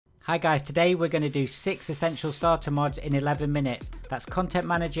Hi guys, today we're going to do 6 essential starter mods in 11 minutes. That's Content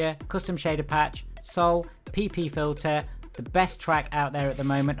Manager, Custom Shader Patch, Sol, PP Filter, the best track out there at the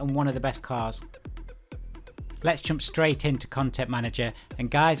moment and one of the best cars. Let's jump straight into Content Manager, and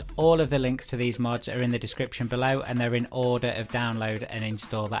guys, all of the links to these mods are in the description below and they're in order of download and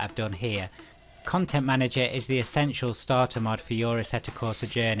install that I've done here. Content Manager is the essential starter mod for your Assetto Corsa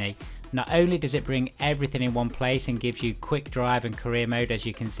journey. Not only does it bring everything in one place and gives you quick drive and career mode, as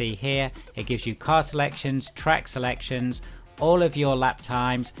you can see here, it gives you car selections, track selections, all of your lap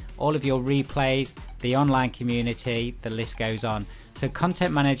times, all of your replays, the online community, the list goes on. So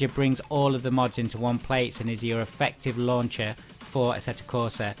Content Manager brings all of the mods into one place and is your effective launcher for Assetto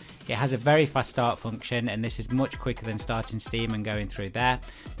Corsa. It has a very fast start function, and this is much quicker than starting Steam and going through there.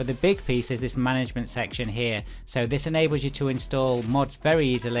 But the big piece is this management section here. So this enables you to install mods very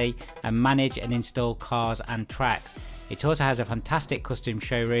easily and manage and install cars and tracks. It also has a fantastic custom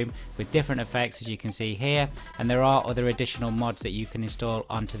showroom with different effects, as you can see here, and there are other additional mods that you can install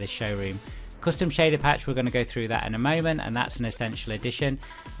onto this showroom. Custom Shader Patch, we're going to go through that in a moment, and that's an essential addition.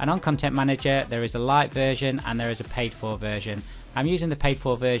 And on Content Manager there is a light version and there is a paid for version. I'm using the paid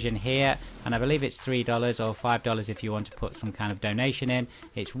for version here, and I believe it's $3 or $5 if you want to put some kind of donation in.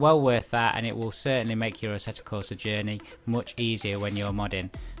 It's well worth that, and it will certainly make your Assetto Corsa journey much easier when you're modding.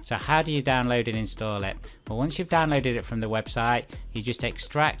 So how do you download and install it? Well, once you've downloaded it from the website, you just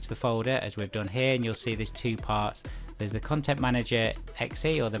extract the folder as we've done here, and you'll see there's two parts. There's the Content Manager exe,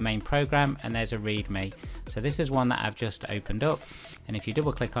 or the main program, and there's a README. So this is one that I've just opened up, and if you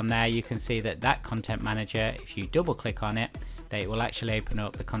double click on there, you can see that Content Manager, if you double click on it, it will actually open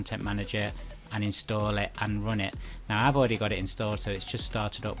up the Content Manager and install it and run it. Now I've already got it installed, so it's just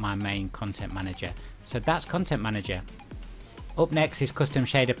started up my main Content Manager. So that's Content Manager. Up next is Custom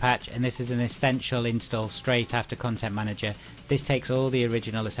Shader Patch, and this is an essential install straight after Content Manager. This takes all the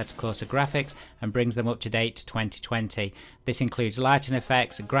original Assetto Corsa graphics and brings them up to date to 2020. This includes lighting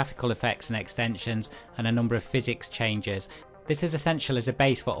effects, graphical effects and extensions, and a number of physics changes. This is essential as a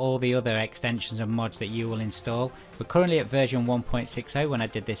base for all the other extensions and mods that you will install. We're currently at version 1.60 when I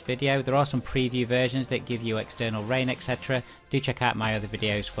did this video. There are some preview versions that give you external rain, etc. Do check out my other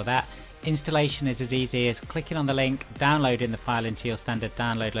videos for that. Installation is as easy as clicking on the link, downloading the file into your standard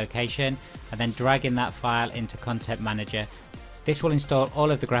download location, and then dragging that file into Content Manager. This will install all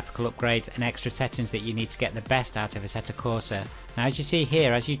of the graphical upgrades and extra settings that you need to get the best out of Assetto Corsa. Now as you see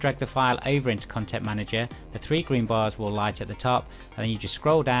here, as you drag the file over into Content Manager, the 3 green bars will light at the top, and then you just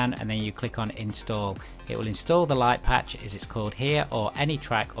scroll down and then you click on Install. It will install the light patch, as it's called here, or any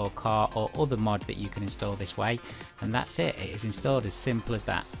track or car or other mod that you can install this way, and that's it. It is installed, as simple as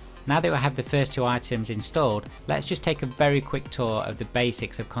that. Now that we have the first 2 items installed, let's just take a very quick tour of the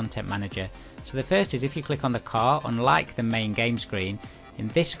basics of Content Manager. So the first is, if you click on the car, unlike the main game screen, in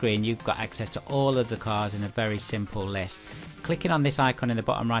this screen you've got access to all of the cars in a very simple list. Clicking on this icon in the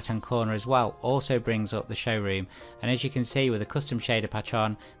bottom right hand corner as well also brings up the showroom, and as you can see with the Custom Shader Patch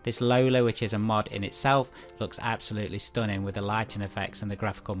on, this Lola, which is a mod in itself, looks absolutely stunning with the lighting effects and the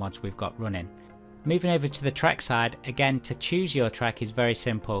graphical mods we've got running. Moving over to the track side, again, to choose your track is very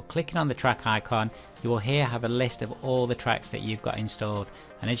simple. Clicking on the track icon, you will here have a list of all the tracks that you've got installed,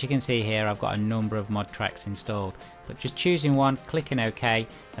 and as you can see here, I've got a number of mod tracks installed, but just choosing one, clicking OK,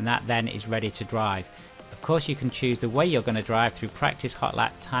 and that then is ready to drive. Of course you can choose the way you're going to drive through practice, hot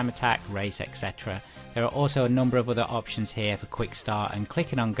lap, time attack, race, etc. There are also a number of other options here for quick start, and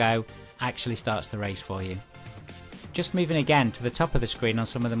clicking on go actually starts the race for you. Just moving again to the top of the screen on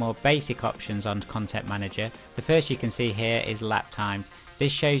some of the more basic options on Content Manager, the first you can see here is lap times.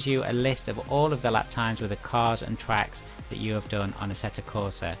 This shows you a list of all of the lap times with the cars and tracks that you have done on Assetto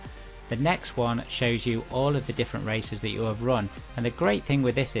Corsa. The next one shows you all of the different races that you have run, and the great thing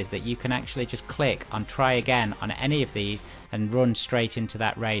with this is that you can actually just click on try again on any of these and run straight into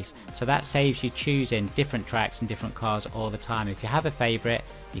that race. So that saves you choosing different tracks and different cars all the time. If you have a favourite,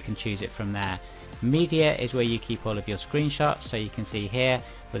 you can choose it from there. Media is where you keep all of your screenshots, so you can see here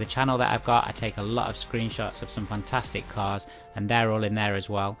with the channel that I've got, I take a lot of screenshots of some fantastic cars, and they're all in there as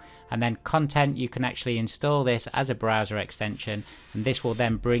well. And then content, you can actually install this as a browser extension, and this will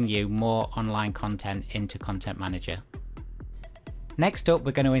then bring you more online content into Content Manager. Next up,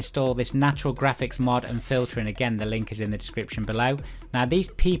 we're going to install this natural graphics mod and filter, and again the link is in the description below. Now these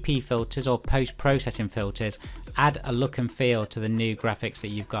PP filters, or post-processing filters, add a look and feel to the new graphics that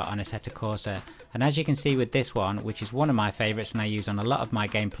you've got on Assetto Corsa, and as you can see with this one, which is one of my favourites and I use on a lot of my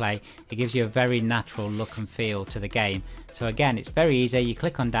gameplay, it gives you a very natural look and feel to the game. So again, it's very easy. You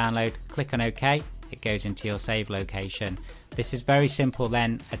click on download, click on OK, it goes into your save location. This is very simple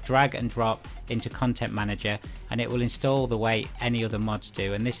then, a drag and drop into Content Manager, and it will install the way any other mods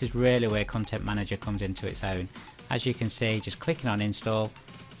do, and this is really where Content Manager comes into its own. As you can see, just clicking on install,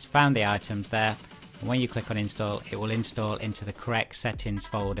 it's found the items there, and when you click on install, it will install into the correct settings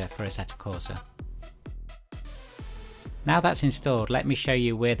folder for Assetto Corsa. Now that's installed, let me show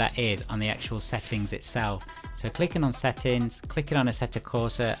you where that is on the actual settings itself. So clicking on settings, clicking on Assetto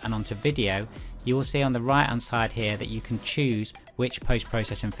Corsa and onto video, you will see on the right hand side here that you can choose which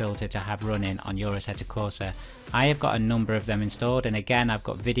post-processing filter to have running on your Assetto Corsa. I have got a number of them installed, and again I've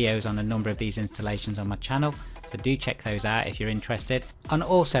got videos on a number of these installations on my channel, so do check those out if you're interested. And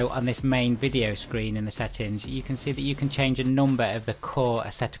also on this main video screen in the settings, you can see that you can change a number of the core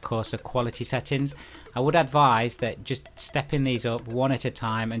Assetto Corsa quality settings. I would advise that just stepping these up one at a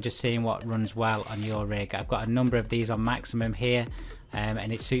time and just seeing what runs well on your rig. I've got a number of these on maximum here,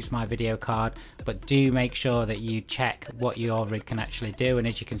 and it suits my video card, but do make sure that you check what your rig can actually do. And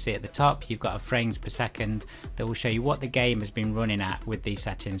as you can see at the top, you've got a frames per second that will show you what the game has been running at with these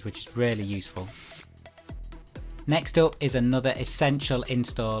settings, which is really useful. Next up is another essential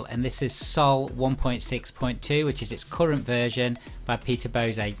install, and this is Sol 1.6.2, which is its current version by Peter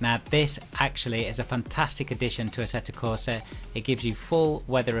Bose. Now this actually is a fantastic addition to Assetto Corsa. It gives you full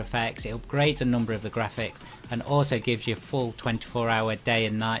weather effects, it upgrades a number of the graphics, and also gives you a full 24-hour day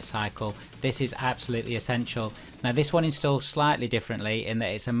and night cycle. This is absolutely essential. Now this one installs slightly differently in that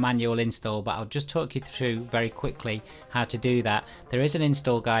it's a manual install, but I'll just talk you through very quickly how to do that. There is an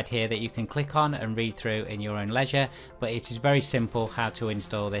install guide here that you can click on and read through in your own leisure, but it is very simple how to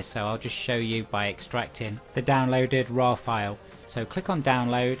install this, so I'll just show you by extracting the downloaded raw file. So click on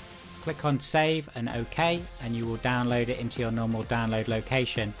download, click on save and OK, and you will download it into your normal download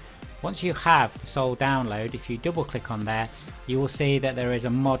location. Once you have the Sol download, if you double click on there, you will see that there is a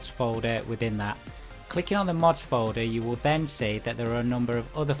mods folder within that. Clicking on the mods folder, you will then see that there are a number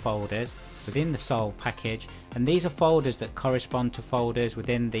of other folders within the Sol package, and these are folders that correspond to folders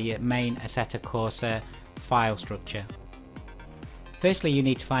within the main Assetto Corsa file structure. Firstly, you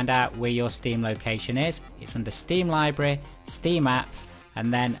need to find out where your Steam location is. It's under Steam Library, Steam Apps,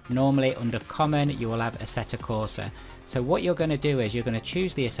 and then normally under Common you will have Assetto Corsa. So what you're going to do is you're going to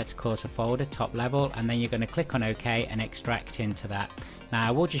choose the Assetto Corsa folder top level, and then you're going to click on OK and extract into that. Now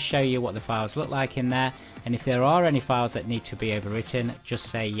I will just show you what the files look like in there, and if there are any files that need to be overwritten, just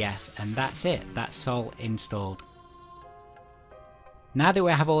say yes, and that's it. That's Sol installed. Now that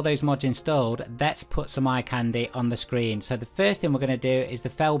we have all those mods installed, let's put some eye candy on the screen. So the first thing we're going to do is the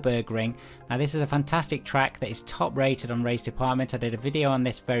Feldberg ring. Now this is a fantastic track that is top rated on Race Department. I did a video on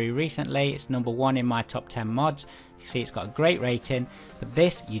this very recently. It's number 1 in my top 10 mods. You see it's got a great rating. But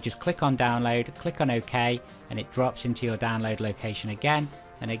this, you just click on download, click on OK, and it drops into your download location again.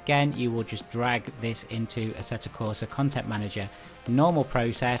 And again, you will just drag this into Assetto Corsa Content Manager. Normal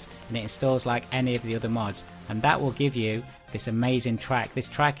process, and it installs like any of the other mods, and that will give you this amazing track. This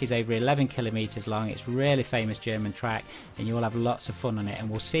track is over 11 kilometers long. It's a really famous German track, and you will have lots of fun on it, and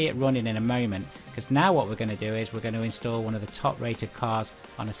we'll see it running in a moment, because now what we're going to do is we're going to install one of the top rated cars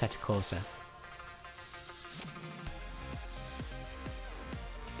on Assetto Corsa.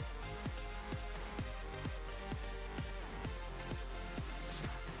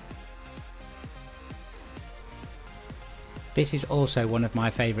 This is also one of my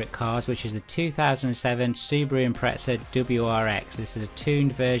favourite cars, which is the 2007 Subaru Impreza Wrx. This is a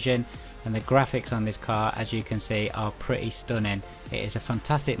tuned version, and the graphics on this car, as you can see, are pretty stunning. It is a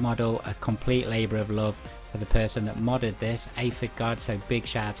fantastic model, a complete labour of love for the person that modded this, Aphid God, so big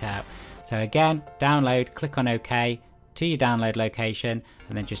shout out. So again, download, click on OK to your download location,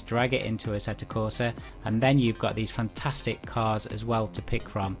 and then just drag it into Assetto Corsa, and then you've got these fantastic cars as well to pick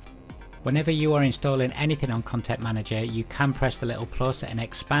from. Whenever you are installing anything on Content Manager, you can press the little plus and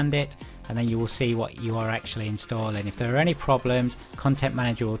expand it, and then you will see what you are actually installing. If there are any problems, Content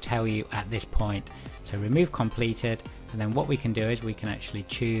Manager will tell you at this point. So remove completed, and then what we can do is we can actually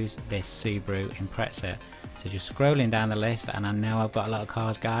choose this Subaru Impreza. So just scrolling down the list, and I know I've got a lot of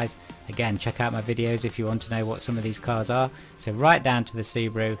cars, guys. Again, check out my videos if you want to know what some of these cars are. So right down to the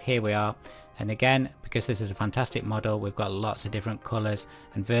Subaru, here we are. And again, because this is a fantastic model, we've got lots of different colours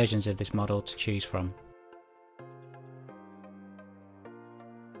and versions of this model to choose from.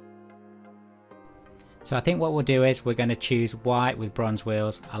 So I think what we'll do is we're going to choose white with bronze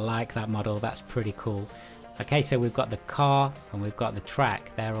wheels. I like that model, that's pretty cool. Okay, so we've got the car and we've got the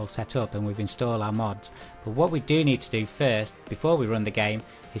track, they're all set up, and we've installed our mods. But what we do need to do first, before we run the game,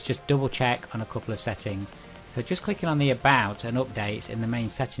 is just double check on a couple of settings. So just clicking on the About and Updates in the main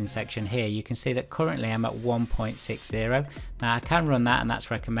settings section here, you can see that currently I'm at 1.60. Now I can run that and that's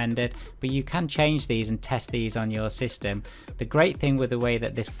recommended, but you can change these and test these on your system. The great thing with the way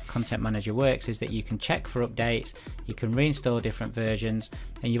that this content manager works is that you can check for updates, you can reinstall different versions,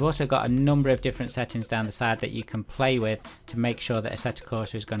 and you've also got a number of different settings down the side that you can play with to make sure that Assetto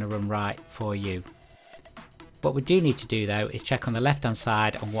Corsa is going to run right for you. What we do need to do though is check on the left hand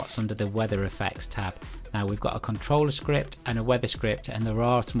side on what's under the weather effects tab. Now we've got a controller script and a weather script, and there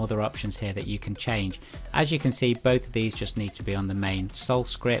are some other options here that you can change. As you can see, both of these just need to be on the main Sol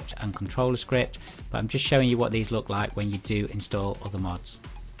script and controller script, but I'm just showing you what these look like when you do install other mods.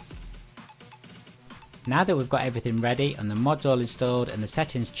 Now that we've got everything ready and the mods all installed and the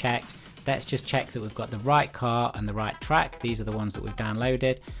settings checked, let's just check that we've got the right car and the right track. These are the ones that we've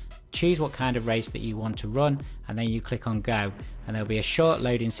downloaded. Choose what kind of race that you want to run, and then you click on go, and there'll be a short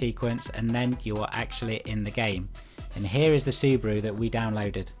loading sequence, and then you are actually in the game. And here is the Subaru that we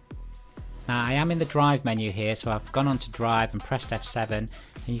downloaded. Now I am in the drive menu here, so I've gone on to drive and pressed F7, and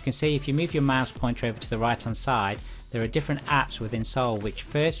you can see if you move your mouse pointer over to the right hand side, there are different apps within Sol, which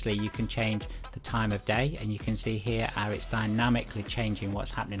firstly you can change the time of day, and you can see here how it's dynamically changing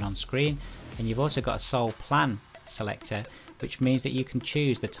what's happening on screen. And you've also got a Sol plan selector, which means that you can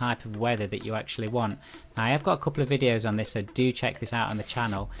choose the type of weather that you actually want. Now I have got a couple of videos on this, so do check this out on the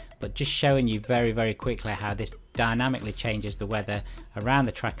channel, but just showing you very quickly how this dynamically changes the weather around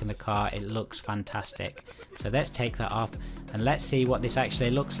the track and the car. It looks fantastic. So let's take that off and let's see what this actually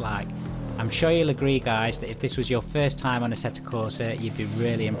looks like. I'm sure you'll agree guys that if this was your first time on Assetto Corsa, you'd be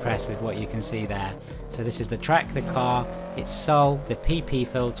really impressed with what you can see there. So this is the track, the car, it's Sol, the PP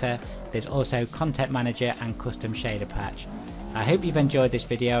filter, there's also content manager and custom shader patch. I hope you've enjoyed this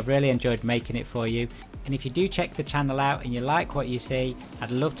video. I've really enjoyed making it for you, and if you do check the channel out and you like what you see,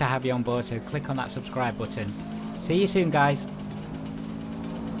 I'd love to have you on board, so click on that subscribe button. See you soon guys.